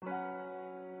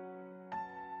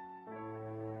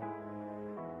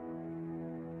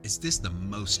Is this the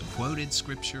most quoted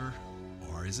scripture,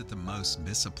 or is it the most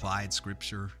misapplied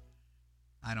scripture?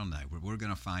 I don't know. We're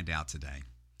going to find out today.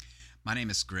 My name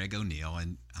is Greg O'Neill,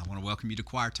 and I want to welcome you to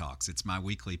Choir Talks. It's my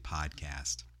weekly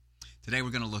podcast. Today we're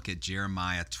going to look at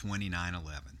Jeremiah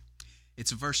 29:11.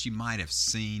 It's a verse you might have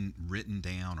seen written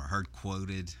down or heard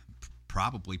quoted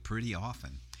probably pretty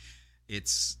often.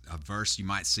 It's a verse you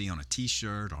might see on a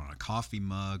t-shirt, on a coffee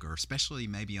mug, or especially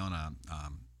maybe on a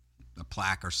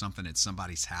plaque or something at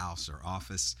somebody's house or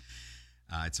office.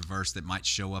 It's a verse that might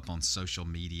show up on social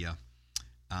media.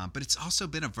 But it's also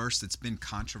been a verse that's been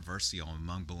controversial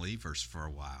among believers for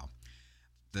a while.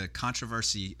 The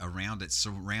controversy around it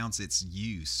surrounds its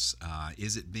use.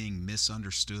 Is it being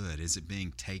misunderstood? Is it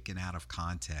being taken out of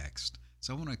context?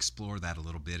 So I want to explore that a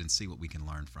little bit and see what we can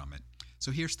learn from it.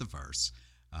 So here's the verse,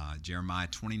 Jeremiah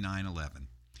 29:11.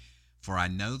 For I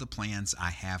know the plans I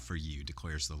have for you,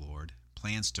 declares the Lord,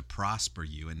 plans to prosper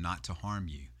you and not to harm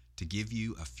you, to give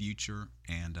you a future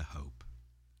and a hope.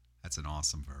 That's an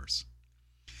awesome verse.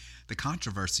 The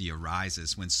controversy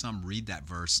arises when some read that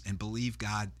verse and believe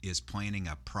God is planning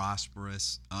a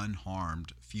prosperous,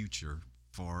 unharmed future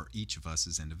for each of us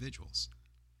as individuals.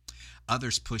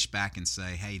 Others push back and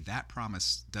say, hey, that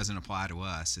promise doesn't apply to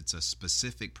us. It's a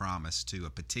specific promise to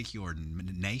a particular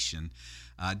nation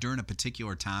during a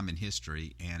particular time in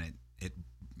history, and it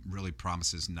really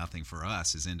promises nothing for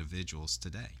us as individuals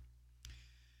today.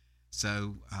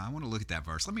 So I want to look at that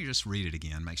verse. Let me just read it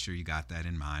again. Make sure you got that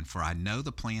in mind. For I know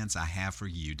the plans I have for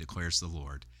you, declares the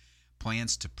Lord,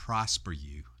 plans to prosper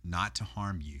you, not to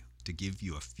harm you, to give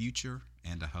you a future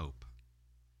and a hope.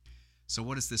 So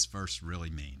what does this verse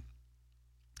really mean?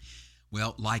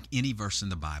 Well, like any verse in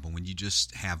the Bible, when you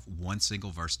just have one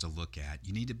single verse to look at,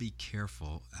 you need to be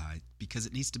careful because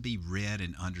it needs to be read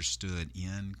and understood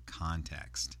in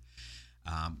context.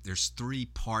 There's three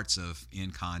parts of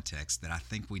in context that I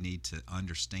think we need to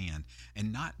understand,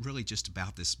 and not really just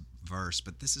about this verse,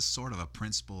 but this is sort of a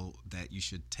principle that you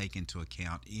should take into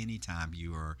account anytime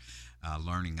you are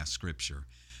learning a scripture.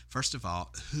 First of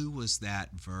all, who was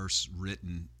that verse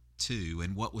written to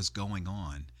and what was going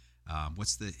on?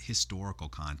 What's the historical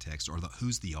context, or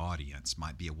who's the audience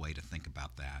might be a way to think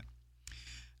about that.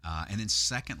 And then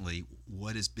secondly,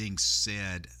 what is being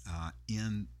said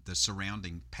in the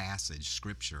surrounding passage,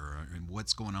 scripture, and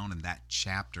what's going on in that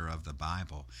chapter of the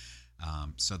Bible,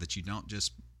 so that you don't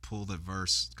just pull the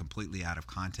verse completely out of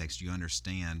context. You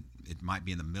understand it might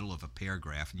be in the middle of a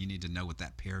paragraph, and you need to know what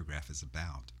that paragraph is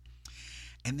about.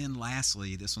 And then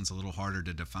lastly, this one's a little harder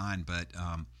to define, but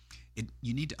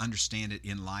you need to understand it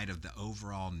in light of the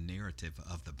overall narrative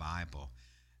of the Bible.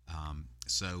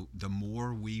 So the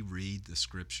more we read the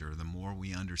scripture, the more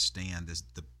we understand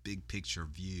the big picture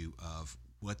view of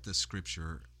what the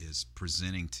scripture is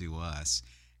presenting to us.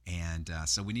 And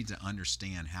so we need to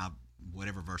understand how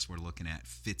whatever verse we're looking at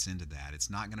fits into that. It's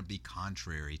not going to be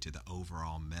contrary to the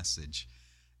overall message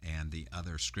and the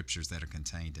other scriptures that are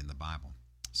contained in the Bible.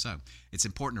 So it's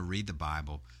important to read the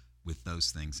Bible with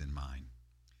those things in mind.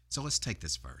 So let's take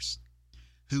this verse.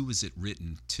 Who was it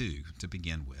written to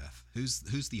begin with?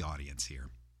 Who's the audience here?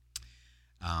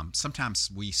 Sometimes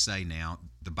we say now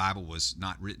the Bible was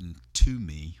not written to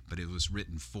me, but it was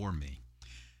written for me.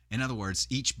 In other words,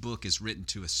 each book is written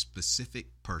to a specific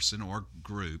person or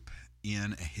group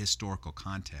in a historical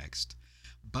context.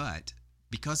 But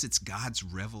because it's God's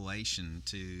revelation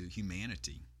to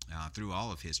humanity through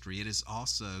all of history, it is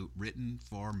also written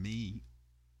for me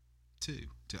too,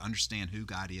 to understand who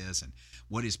God is and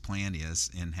what his plan is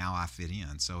and how I fit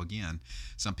in. So again,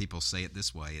 some people say it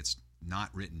this way: it's not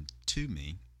written to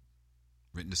me,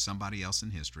 written to somebody else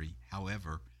in history.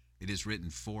 However, it is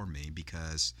written for me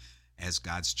because as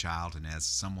God's child and as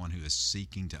someone who is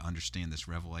seeking to understand this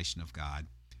revelation of God,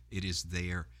 it is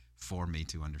there for me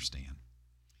to understand.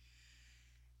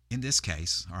 In this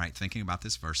case, all right, thinking about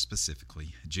this verse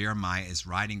specifically, Jeremiah is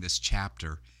writing this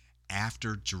chapter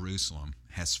after Jerusalem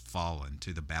has fallen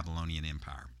to the Babylonian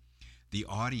Empire. The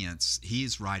audience, he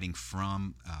is writing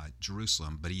from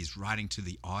Jerusalem, but he's writing to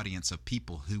the audience of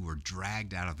people who were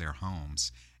dragged out of their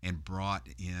homes and brought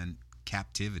in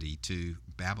captivity to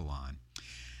Babylon.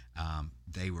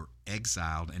 They were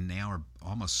exiled and now are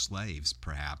almost slaves,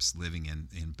 perhaps, living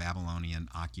in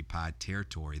Babylonian-occupied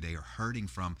territory. They are hurting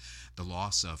from the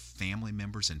loss of family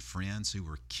members and friends who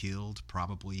were killed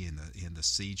probably in the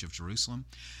siege of Jerusalem.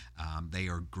 They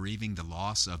are grieving the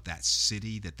loss of that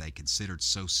city that they considered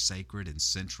so sacred and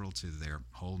central to their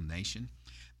whole nation.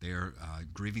 They're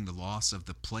grieving the loss of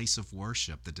the place of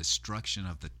worship, the destruction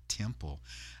of the temple,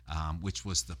 which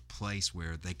was the place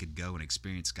where they could go and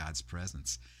experience God's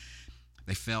presence.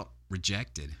 They felt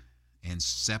rejected and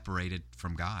separated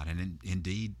from God. And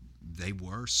indeed, they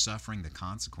were suffering the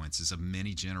consequences of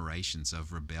many generations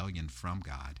of rebellion from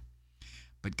God.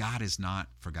 But God has not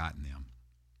forgotten them.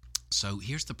 So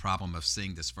here's the problem of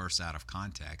seeing this verse out of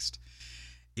context.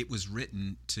 It was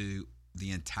written to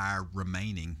the entire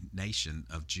remaining nation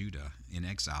of Judah in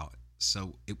exile.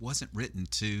 So it wasn't written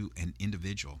to an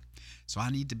individual. So I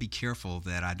need to be careful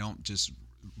that I don't just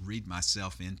read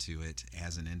myself into it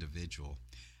as an individual.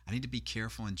 I need to be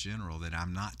careful in general that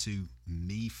I'm not too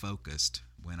me-focused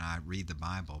when I read the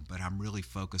Bible, but I'm really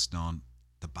focused on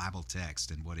the Bible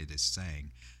text and what it is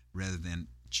saying, rather than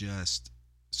just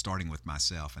starting with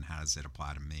myself and how does it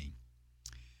apply to me.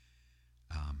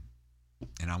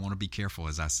 And I want to be careful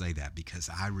as I say that, because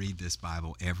I read this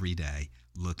Bible every day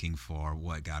looking for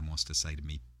what God wants to say to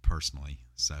me personally.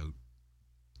 So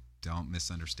don't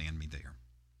misunderstand me there.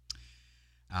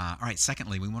 All right,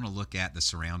 secondly, we want to look at the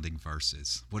surrounding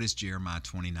verses. What is Jeremiah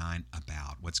 29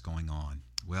 about? What's going on?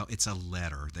 Well, it's a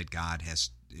letter that God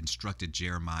has instructed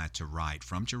Jeremiah to write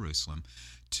from Jerusalem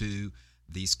to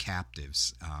these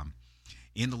captives.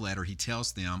 In the letter, he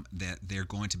tells them that they're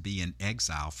going to be in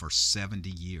exile for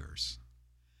 70 years.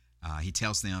 He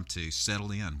tells them to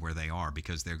settle in where they are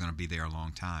because they're going to be there a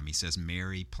long time. He says,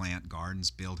 marry, plant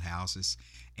gardens, build houses,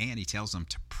 and he tells them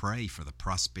to pray for the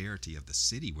prosperity of the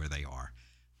city where they are,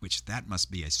 which that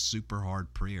must be a super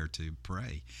hard prayer to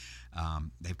pray.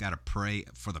 They've got to pray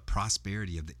for the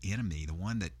prosperity of the enemy, the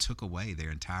one that took away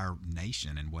their entire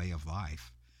nation and way of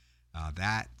life.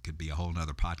 That could be a whole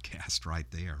nother podcast right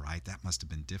there, right? That must have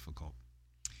been difficult.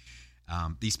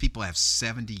 These people have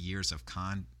 70 years of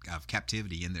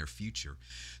captivity in their future.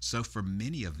 So for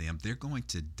many of them, they're going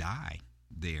to die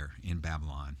there in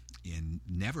Babylon and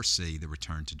never see the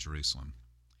return to Jerusalem.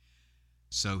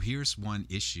 So here's one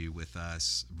issue with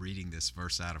us reading this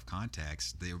verse out of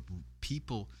context. The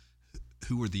people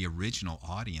who were the original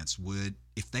audience would,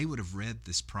 if they would have read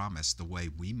this promise the way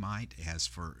we might as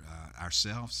for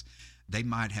ourselves, they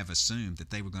might have assumed that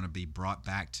they were going to be brought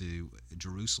back to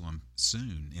Jerusalem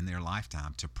soon in their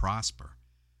lifetime to prosper.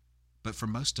 But for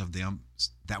most of them,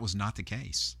 that was not the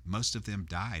case. Most of them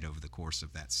died over the course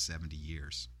of that 70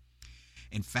 years.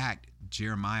 In fact,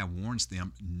 Jeremiah warns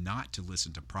them not to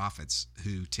listen to prophets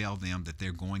who tell them that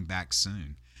they're going back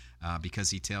soon,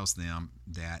 because he tells them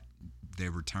that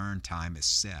their return time is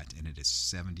set, and it is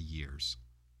 70 years.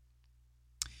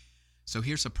 So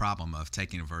here's a problem of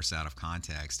taking a verse out of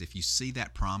context. If you see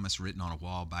that promise written on a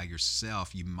wall by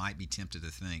yourself, you might be tempted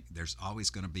to think there's always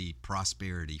going to be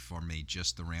prosperity for me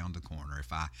just around the corner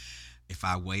if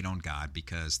I wait on God,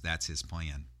 because that's his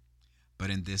plan. But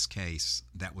in this case,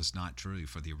 that was not true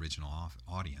for the original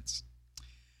audience.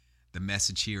 The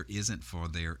message here isn't for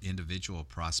their individual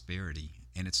prosperity,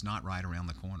 and it's not right around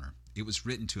the corner. It was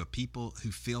written to a people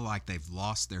who feel like they've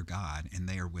lost their God and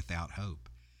they are without hope.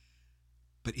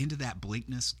 But into that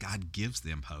bleakness, God gives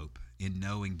them hope in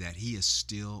knowing that he is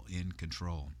still in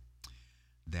control,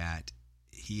 that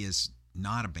he has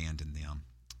not abandoned them,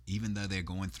 even though they're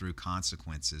going through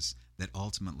consequences, that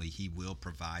ultimately he will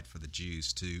provide for the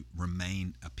Jews to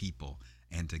remain a people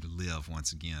and to live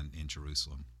once again in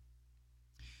Jerusalem.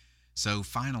 So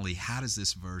finally, how does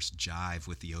this verse jive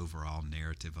with the overall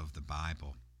narrative of the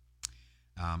Bible?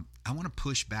 I want to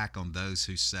push back on those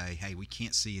who say, hey, we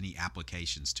can't see any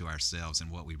applications to ourselves in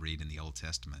what we read in the Old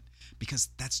Testament, because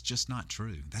that's just not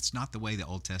true. That's not the way the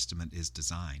Old Testament is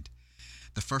designed.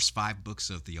 The first 5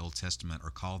 books of the Old Testament are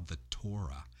called the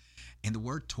Torah, and the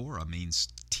word Torah means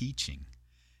teaching.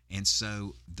 And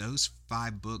so those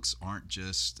 5 books aren't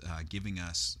just giving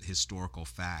us historical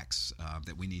facts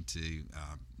that we need to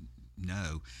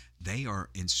know. They are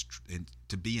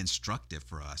to be instructive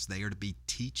for us. They are to be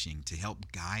teaching, to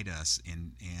help guide us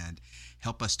and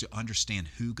help us to understand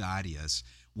who God is,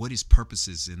 what his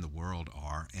purposes in the world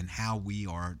are, and how we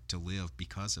are to live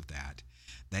because of that.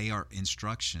 They are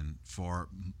instruction for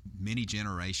many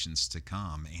generations to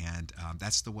come, and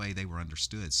that's the way they were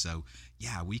understood. So,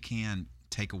 yeah, we can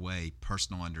take away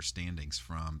personal understandings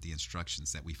from the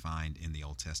instructions that we find in the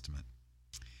Old Testament.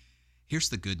 Here's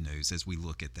the good news as we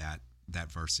look at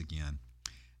that verse again.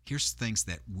 Here's things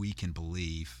that we can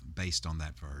believe based on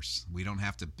that verse. We don't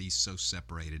have to be so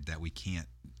separated that we can't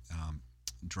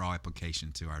draw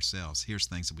application to ourselves. Here's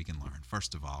things that we can learn.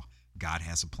 First of all, God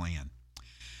has a plan.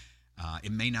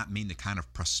 It may not mean the kind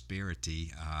of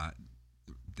prosperity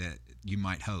that you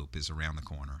might hope is around the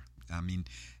corner. I mean,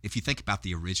 if you think about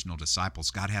the original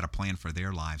disciples, God had a plan for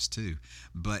their lives too,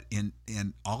 but in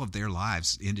all of their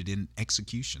lives ended in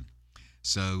execution.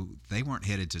 So they weren't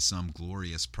headed to some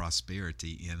glorious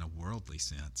prosperity in a worldly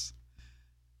sense.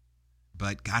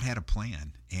 But God had a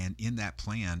plan, and in that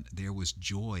plan, there was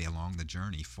joy along the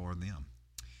journey for them.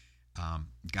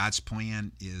 God's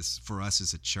plan is for us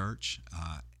as a church,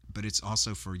 but it's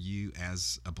also for you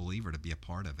as a believer to be a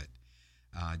part of it.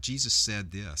 Jesus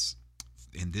said this,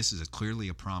 and this is clearly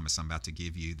a promise I'm about to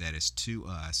give you that is to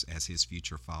us as his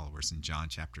future followers. In John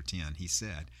chapter 10, he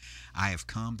said, "I have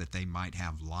come that they might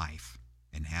have life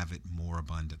and have it more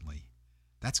abundantly."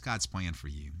 That's God's plan for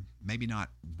you. Maybe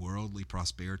not worldly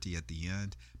prosperity at the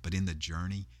end, but in the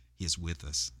journey, he is with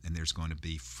us, and there's going to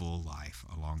be full life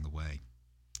along the way.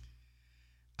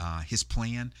 His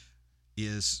plan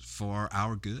is for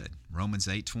our good. Romans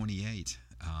 8:28,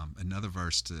 another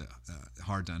verse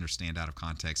hard to understand out of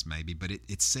context maybe, but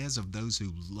it says of those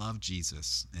who love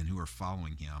Jesus and who are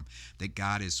following him that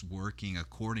God is working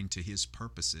according to his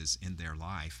purposes in their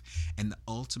life. And the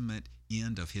ultimate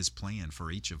end of his plan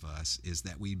for each of us is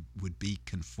that we would be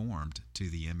conformed to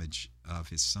the image of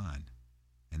his Son,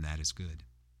 and that is good.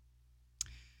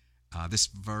 This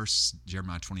verse,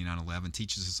 Jeremiah 29:11,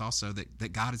 teaches us also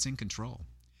that God is in control.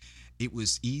 It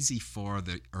was easy for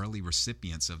the early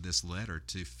recipients of this letter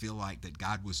to feel like that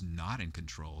God was not in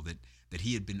control, that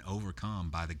he had been overcome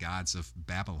by the gods of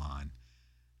Babylon.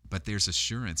 But there's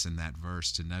assurance in that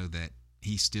verse to know that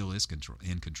he still is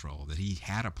in control, that he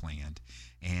had a plan.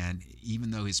 And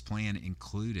even though his plan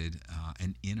included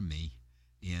an enemy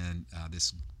in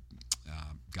this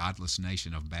godless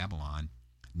nation of Babylon,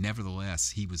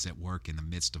 nevertheless, he was at work in the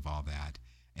midst of all that,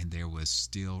 and there was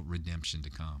still redemption to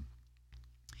come.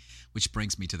 Which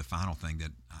brings me to the final thing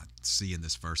that I see in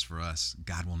this verse for us.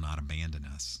 God will not abandon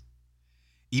us.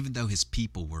 Even though his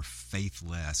people were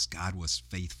faithless, God was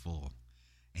faithful.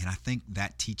 And I think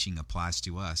that teaching applies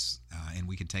to us, and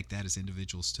we can take that as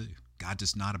individuals too. God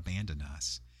does not abandon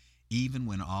us. Even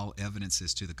when all evidence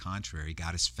is to the contrary,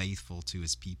 God is faithful to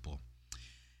his people.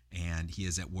 And he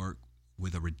is at work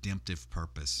with a redemptive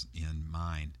purpose in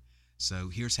mind. So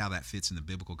here's how that fits in the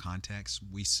biblical context.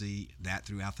 We see that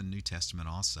throughout the New Testament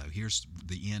also. Here's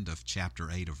the end of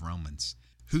chapter 8 of Romans.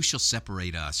 "Who shall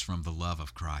separate us from the love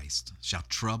of Christ? Shall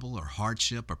trouble or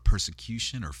hardship or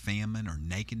persecution or famine or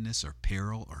nakedness or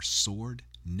peril or sword?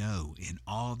 No, in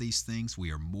all these things we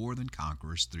are more than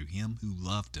conquerors through him who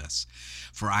loved us.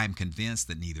 For I am convinced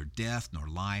that neither death nor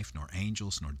life nor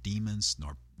angels nor demons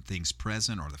nor things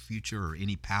present or the future or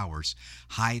any powers,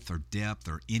 height or depth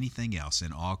or anything else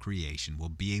in all creation will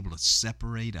be able to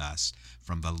separate us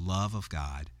from the love of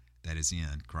God that is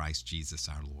in Christ Jesus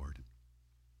our Lord."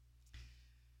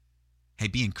 Hey,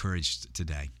 be encouraged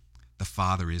today. The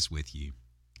Father is with you.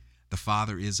 The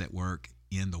Father is at work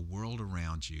in the world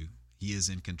around you. He is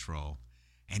in control,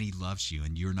 and he loves you,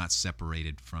 and you're not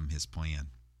separated from his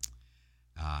plan.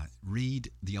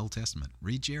 Read the Old Testament.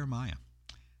 Read Jeremiah.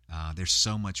 There's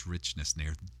so much richness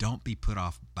there. Don't be put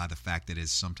off by the fact that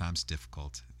it's sometimes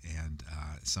difficult and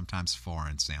sometimes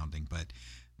foreign sounding, but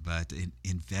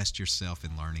invest yourself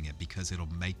in learning it, because it'll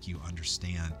make you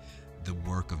understand the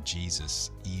work of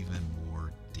Jesus even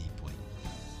more deeply.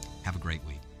 Have a great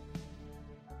week.